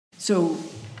So,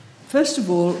 first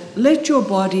of all, let your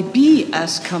body be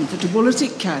as comfortable as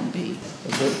it can be.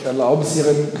 Also erlauben Sie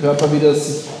Ihrem Körper wieder,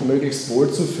 sich möglichst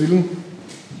wohl zu fühlen.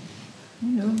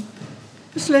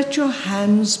 Just let your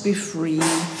hands be free.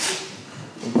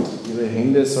 Und Ihre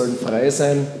Hände sollen frei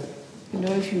sein.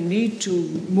 If you need to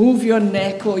move your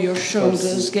neck or your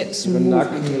shoulders, get some Ihren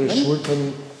movement. Nacken, Ihre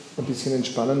Schultern ein bisschen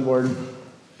entspannen wollen.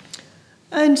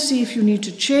 And see if you need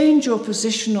to change your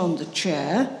position on the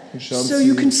chair so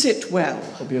you can sit well.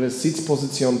 Ob Ihre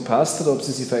Sitzposition passt oder ob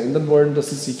Sie sie verändern wollen, dass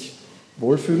Sie sich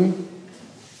wohlfühlen.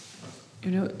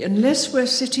 Unless we're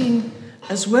sitting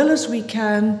as well as we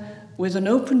can with an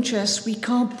open chest, we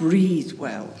can't breathe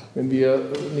well. Wenn wir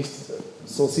nicht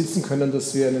so sitzen können,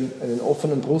 dass wir einen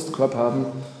offenen Brustkorb haben,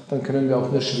 dann können wir auch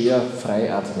nur schwer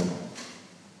frei atmen.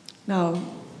 Now,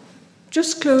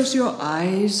 just close your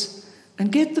eyes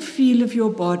and get the feel of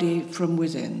your body from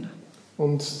within.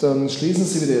 Und dann schließen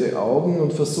Sie wieder Ihre Augen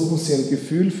und versuchen Sie ein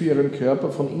Gefühl für Ihren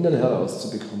Körper von innen heraus zu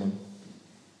bekommen.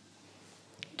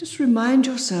 Just remind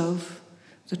yourself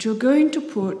that you're going to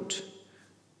put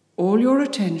all your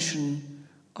attention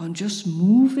on just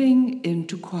moving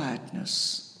into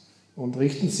quietness. Und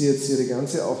richten Sie jetzt Ihre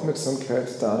ganze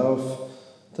Aufmerksamkeit darauf,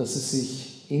 dass Sie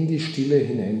sich in die Stille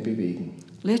hineinbewegen.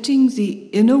 Letting the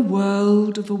inner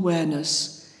world of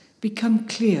awareness become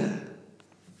clear.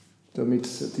 Damit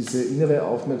diese innere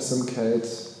Aufmerksamkeit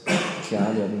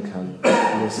klar werden kann,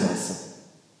 wie das Wasser.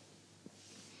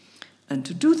 And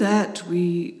to do that,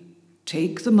 we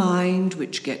take the mind,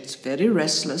 which gets very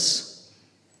restless.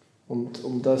 Und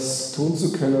um das tun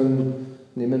zu können,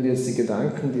 nehmen wir jetzt die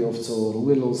Gedanken, die oft so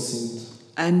ruhelos sind,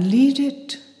 and lead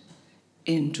it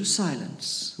into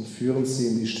silence. und führen sie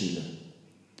in die Stille.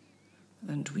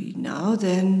 And we now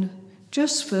then,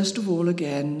 just first of all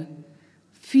again,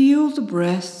 feel the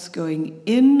breath going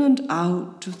in and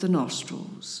out of the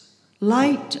nostrils,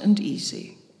 light and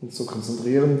easy. Und so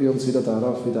konzentrieren wir uns wieder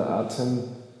darauf, wie der Atem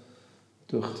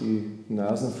durch die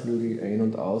Nasenflügel ein-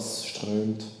 und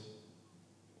ausströmt,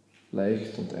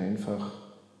 leicht und einfach.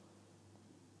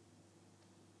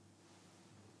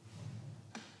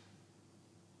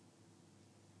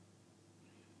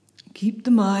 Keep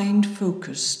the mind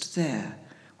focused there,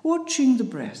 watching the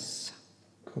breath.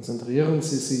 Konzentrieren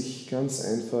Sie sich ganz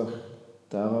einfach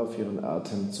darauf, Ihren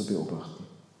Atem zu beobachten.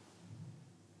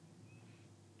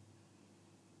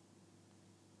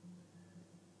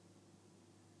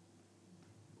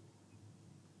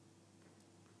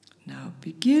 Now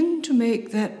begin to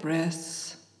make that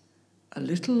breath a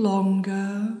little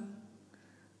longer,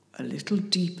 a little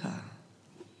deeper.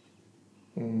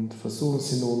 Und versuchen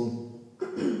Sie nun,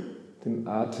 den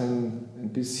Atem ein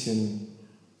bisschen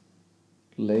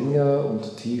länger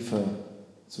und tiefer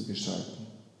zu gestalten.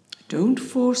 Don't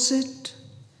force it.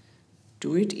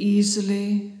 Do it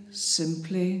easily,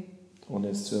 simply. Ohne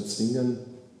es zu erzwingen,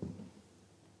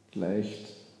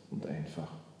 leicht und einfach.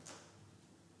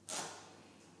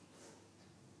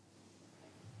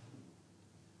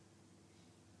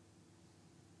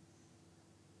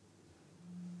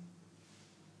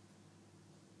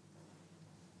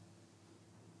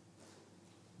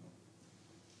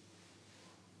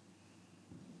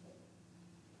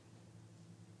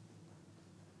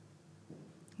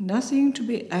 Nothing to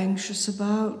be anxious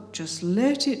about, just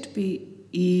let it be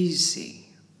easy.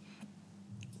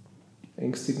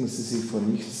 Ängstigen Sie sich vor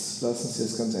nichts, lassen Sie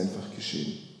es ganz einfach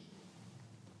geschehen.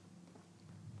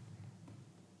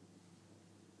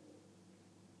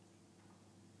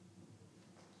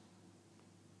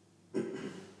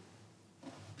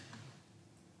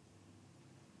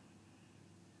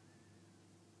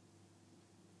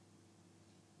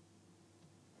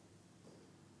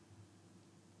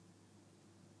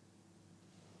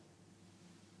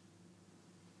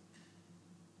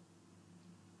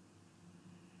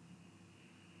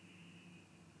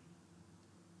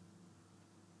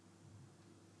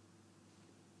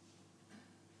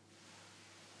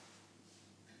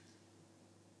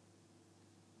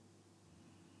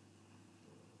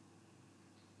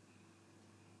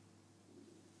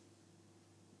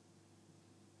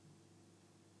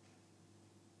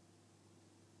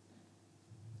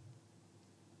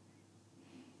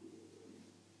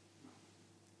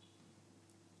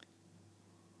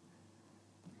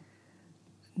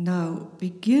 Now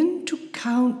begin to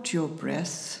count your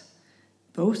breath,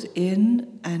 both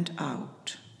in and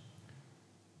out.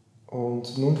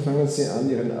 Und nun fangen Sie an,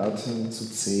 Ihren Atem zu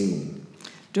zählen.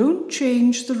 Don't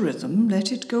change the rhythm,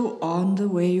 let it go on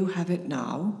the way you have it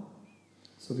now.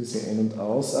 So wie Sie ein- und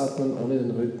ausatmen, ohne den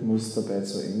Rhythmus dabei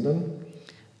zu ändern.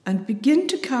 And begin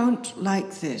to count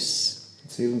like this.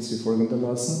 Zählen Sie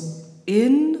folgendermaßen.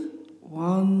 In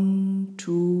 1,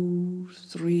 2,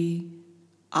 3,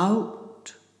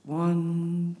 out,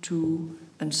 1, 2,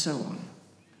 and so on.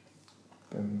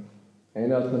 Beim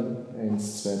Einatmen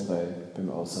 1, 2, 3, beim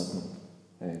Ausatmen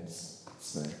 1,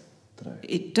 2, 3.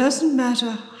 It doesn't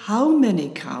matter how many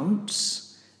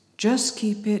counts, just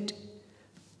keep it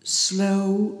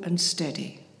slow and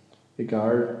steady.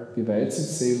 Egal wie weit Sie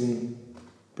zählen,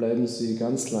 bleiben Sie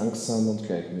ganz langsam und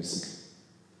gleichmäßig.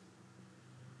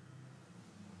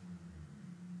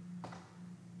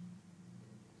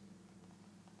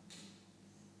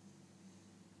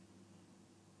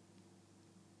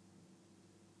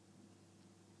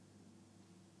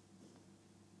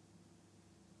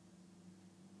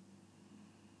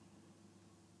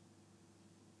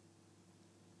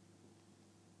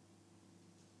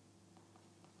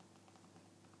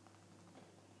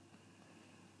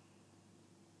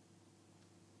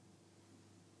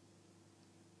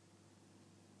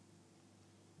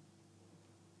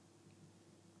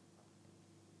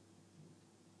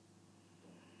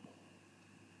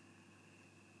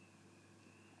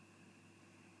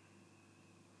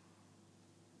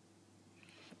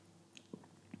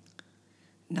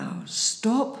 Now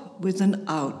stop with an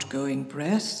outgoing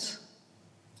breath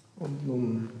Und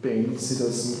nun beenden Sie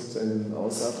das mit einem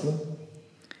Ausatmen.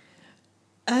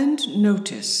 and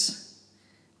notice,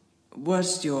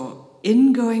 was your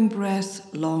ingoing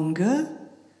breath longer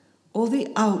or the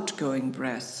outgoing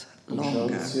breath Und longer?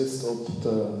 schauen Sie jetzt, ob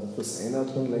das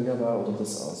Einatmen länger war oder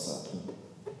das Ausatmen.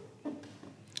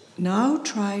 Now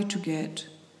try to get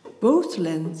both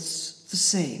lengths the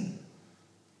same.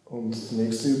 Und die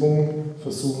nächste Übung,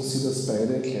 versuchen Sie, dass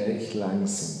beide gleich lang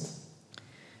sind.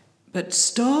 But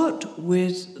start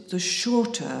with the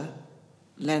shorter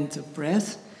length of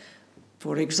breath.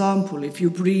 For example, if you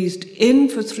breathed in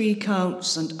for 3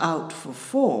 counts and out for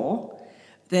 4,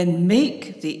 then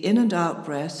make the in and out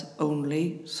breath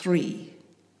only 3.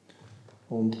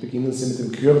 Und beginnen Sie mit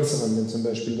dem Kürzeren. Wenn zum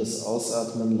Beispiel das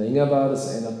Ausatmen länger war, das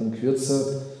Einatmen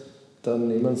kürzer, dann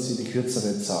nehmen Sie die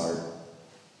kürzere Zahl.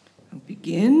 And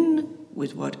begin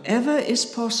with whatever is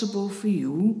possible for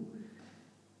you.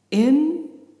 In,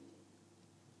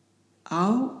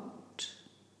 out,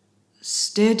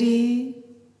 steady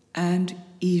and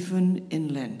even in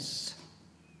length.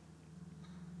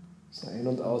 So ein-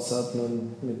 und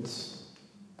ausatmen mit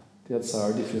der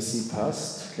Zahl, die für Sie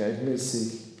passt,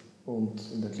 gleichmäßig und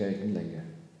in der gleichen Länge.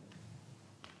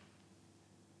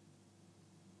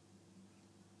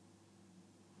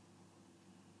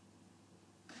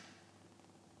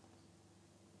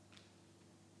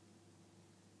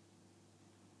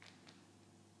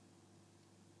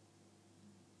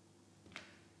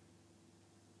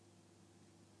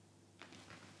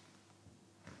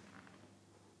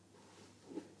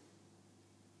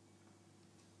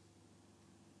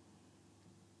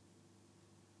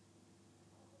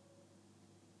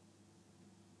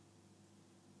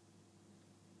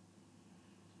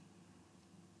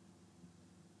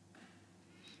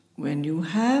 When you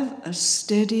have a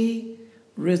steady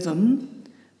rhythm,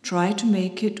 try to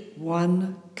make it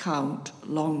 1 count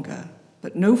longer,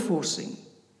 but no forcing.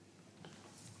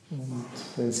 Und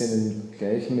wenn Sie einen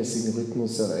gleichmäßigen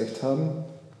Rhythmus erreicht haben,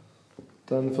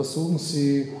 dann versuchen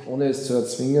Sie, ohne es zu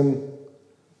erzwingen,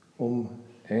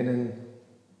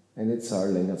 eine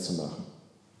Zahl länger zu machen.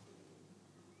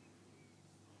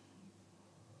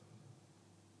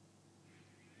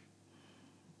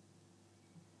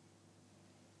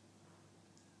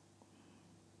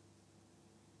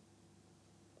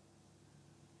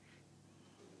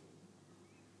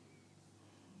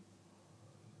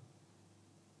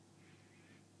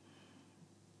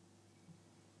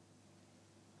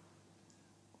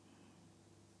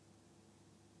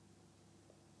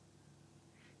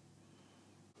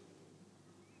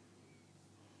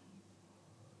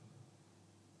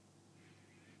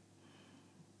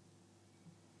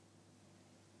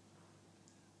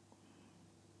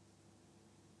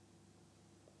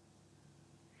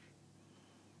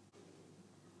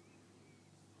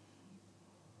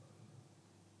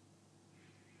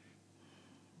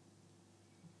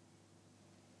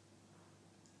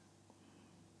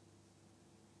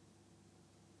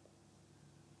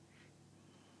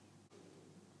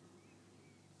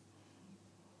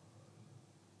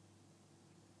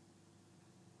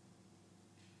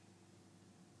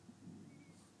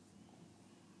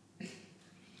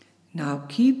 Now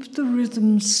keep the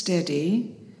rhythm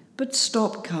steady, but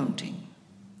stop counting.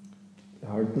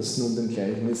 Behalten Sie nun den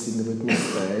gleichmäßigen Rhythmus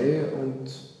bei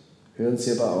und hören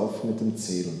Sie aber auf mit dem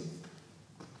Zählen.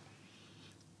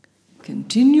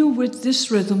 Continue with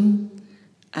this rhythm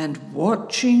and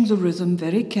watching the rhythm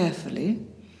very carefully.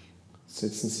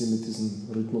 setzen Sie mit diesem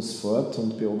Rhythmus fort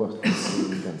und beobachten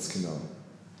Sie ganz genau.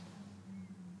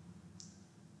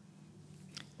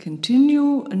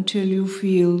 Continue until you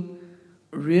feel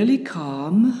really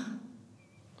calm.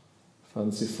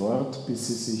 Fahren Sie fort, bis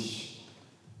Sie sich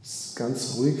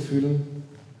ganz ruhig fühlen.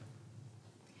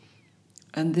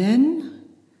 And then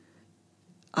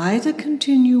either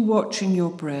continue watching your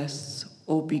breath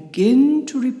or begin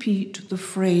to repeat the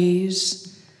phrase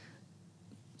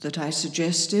that I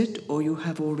suggested or you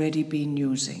have already been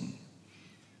using.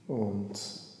 Und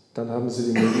dann haben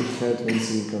Sie die Möglichkeit, wenn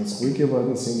Sie ganz ruhig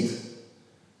geworden sind,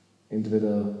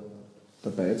 entweder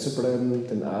dabei zu bleiben,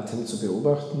 den Atem zu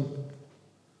beobachten,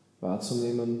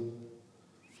 wahrzunehmen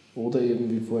oder eben,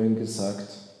 wie vorhin gesagt,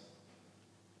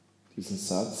 diesen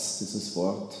Satz, dieses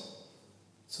Wort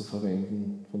zu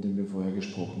verwenden, von dem wir vorher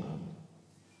gesprochen haben.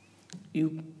 You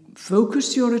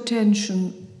focus your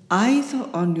attention either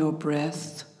on your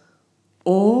breath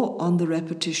or on the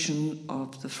repetition of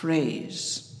the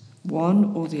phrase,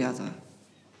 one or the other.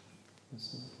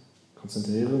 Also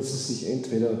konzentrieren Sie sich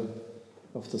entweder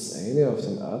auf das eine, auf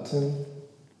den Atem,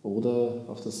 oder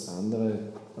auf das andere,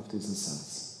 auf diesen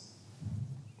Satz.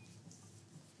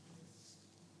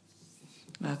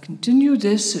 Now continue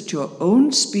this at your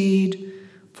own speed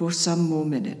for some more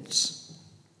minutes.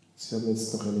 Sie haben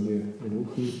jetzt noch einige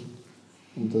Minuten,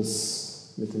 um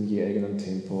das mit dem je eigenen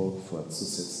Tempo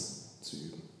fortzusetzen, zu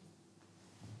üben.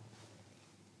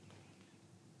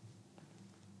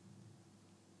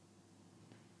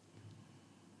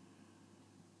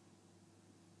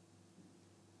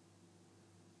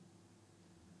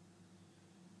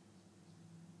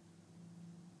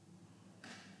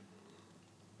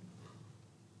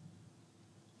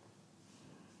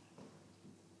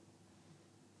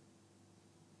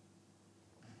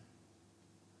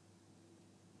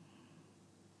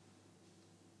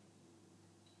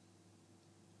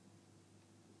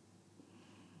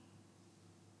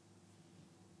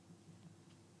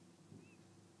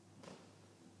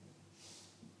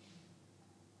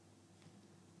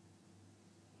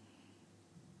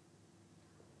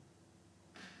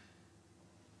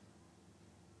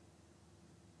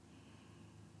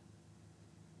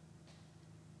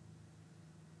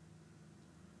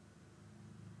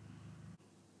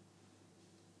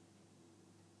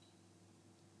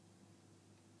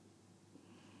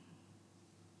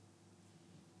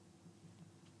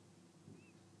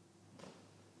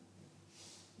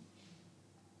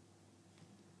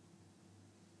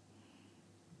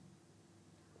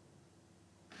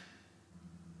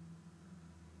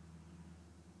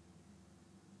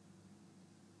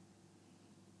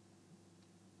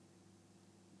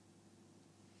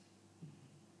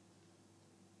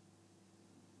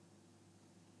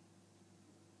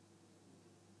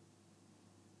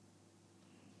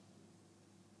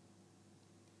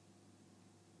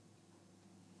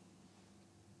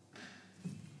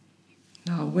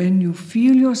 Now, when you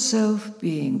feel yourself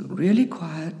being really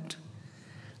quiet,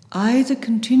 either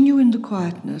continue in the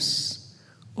quietness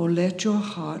or let your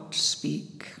heart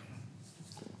speak.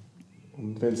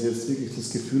 Und wenn Sie jetzt wirklich das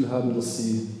Gefühl haben, dass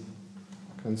Sie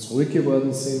ganz ruhig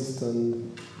geworden sind, dann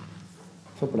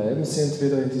verbleiben Sie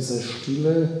entweder in dieser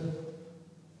Stille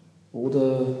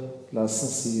oder lassen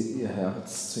Sie Ihr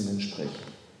Herz zu Ihnen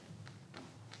sprechen.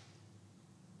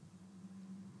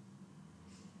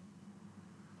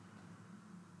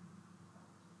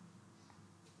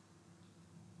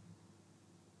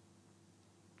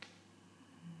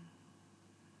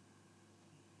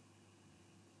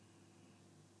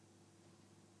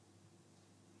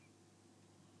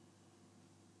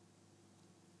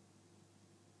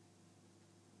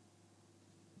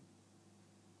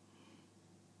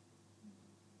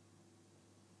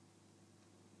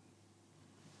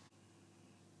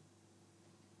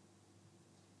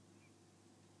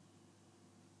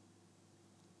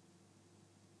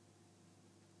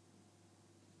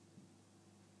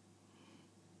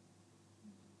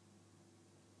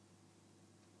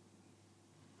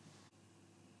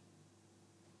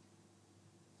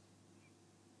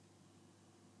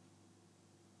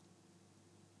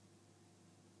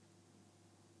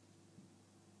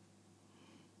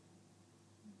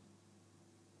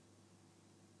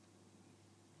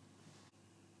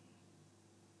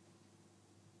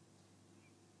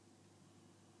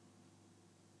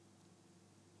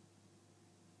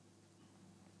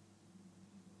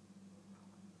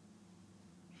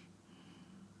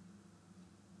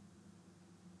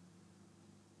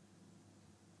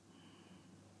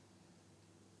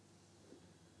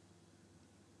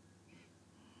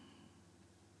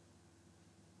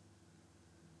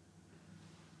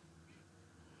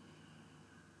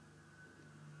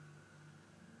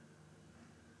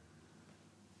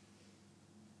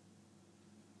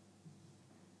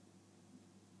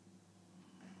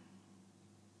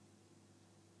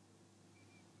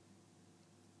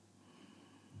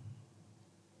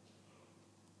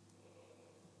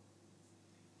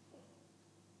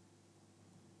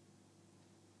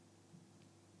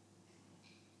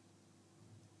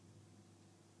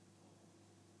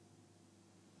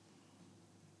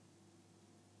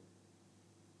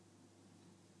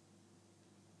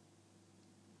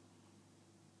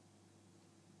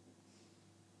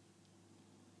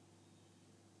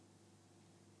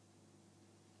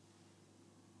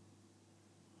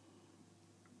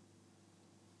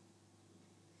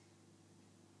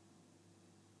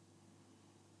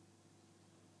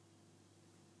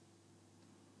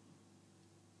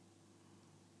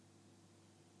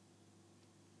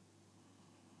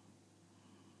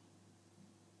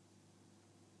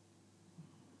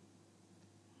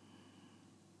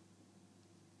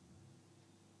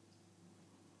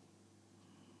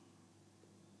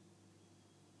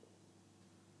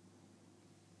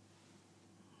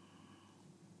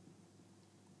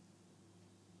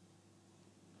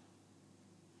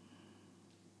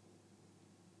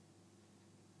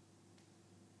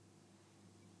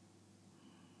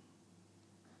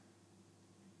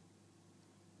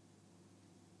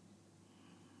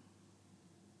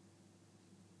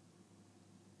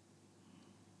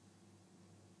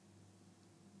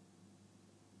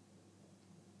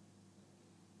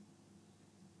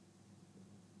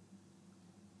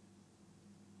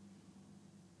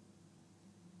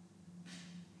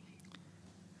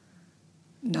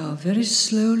 Now, very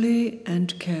slowly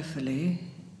and carefully,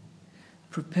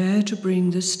 prepare to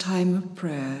bring this time of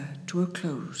prayer to a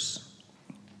close.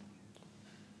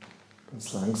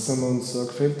 Ganz langsam und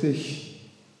sorgfältig,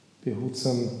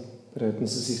 behutsam bereiten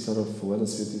Sie sich darauf vor,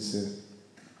 dass wir diese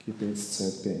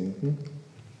Gebetszeit beenden.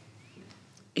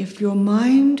 If your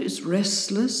mind is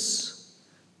restless,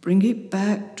 bring it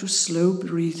back to slow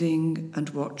breathing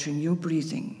and watching your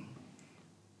breathing.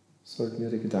 Sollten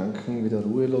Ihre Gedanken wieder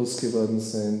ruhelos geworden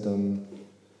sein, dann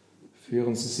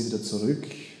führen Sie sie wieder zurück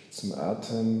zum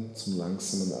Atmen, zum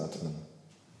langsamen Atmen.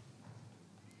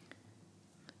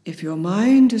 If your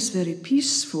mind is very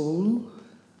peaceful,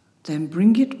 then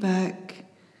bring it back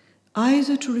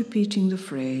either to repeating the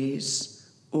phrase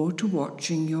or to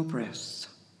watching your breath.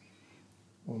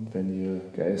 Und wenn Ihr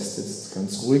Geist jetzt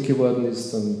ganz ruhig geworden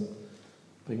ist, dann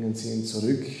bringen Sie ihn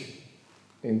zurück,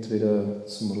 entweder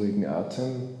zum ruhigen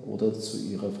Atem oder zu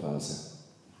Ihrer Phrase.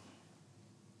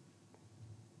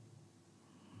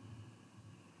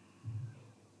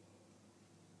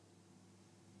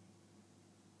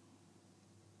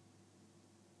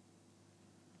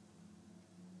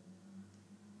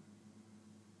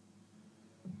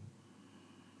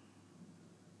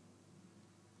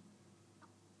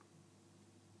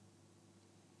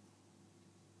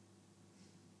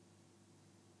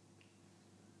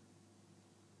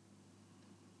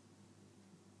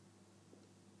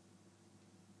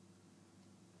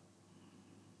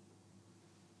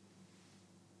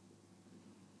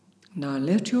 Now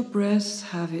let your breath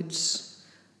have its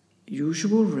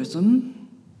usual rhythm.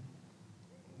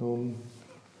 Nun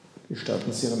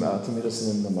gestatten Sie Ihrem Atem wieder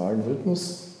seinen normalen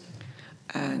Rhythmus.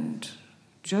 And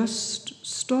just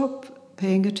stop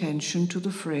paying attention to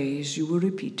the phrase you were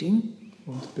repeating.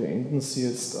 Und beenden Sie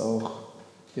jetzt auch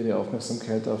Ihre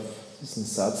Aufmerksamkeit auf diesen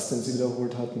Satz, den Sie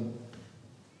wiederholt hatten.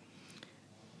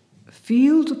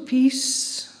 Feel the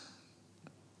peace,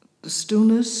 the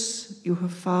stillness you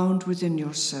have found within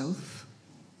yourself.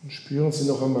 Und spüren Sie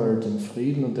noch einmal den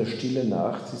Frieden und der Stille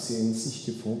nach, die Sie in sich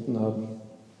gefunden haben.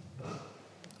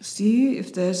 See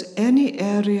if there's any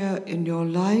area in your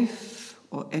life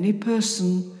or any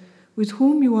person with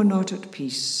whom you are not at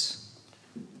peace.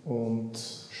 Und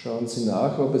schauen Sie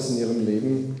nach, ob es in Ihrem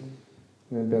Leben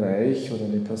einen Bereich oder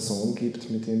eine Person gibt,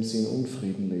 mit dem Sie in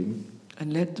Unfrieden leben.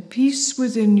 And let the peace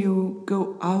within you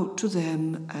go out to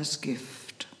them as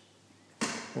gift.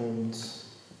 Und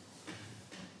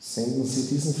senden Sie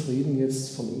diesen Frieden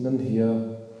jetzt von innen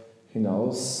her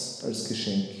hinaus als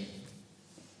Geschenk.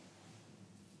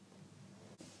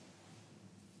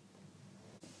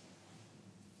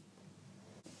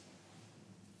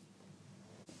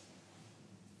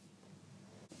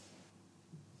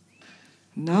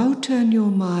 Now turn your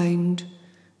mind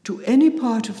to any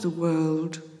part of the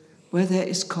world where there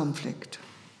is conflict.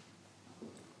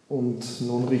 Und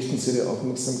nun richten Sie Ihre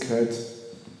Aufmerksamkeit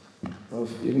auf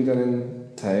irgendeinen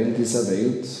Teil dieser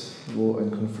Welt, wo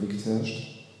ein Konflikt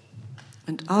herrscht.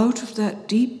 And out of that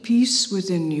deep peace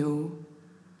within you,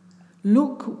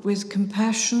 look with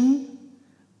compassion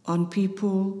on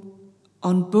people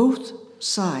on both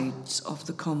sides of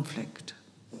the conflict.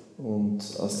 Und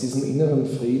aus diesem inneren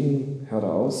Frieden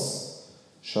heraus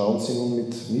schauen Sie nun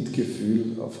mit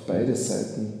Mitgefühl auf beide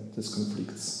Seiten des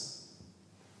Konflikts.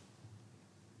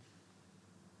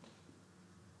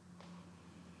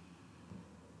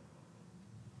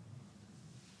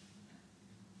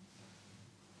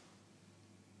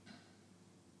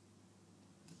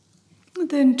 And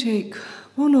then take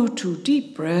 1 or 2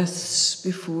 deep breaths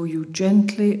before you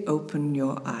gently open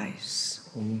your eyes.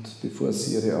 Und bevor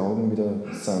Sie Ihre Augen wieder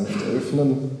sanft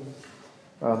öffnen,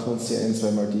 atmen Sie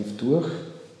 1-2 Mal tief durch.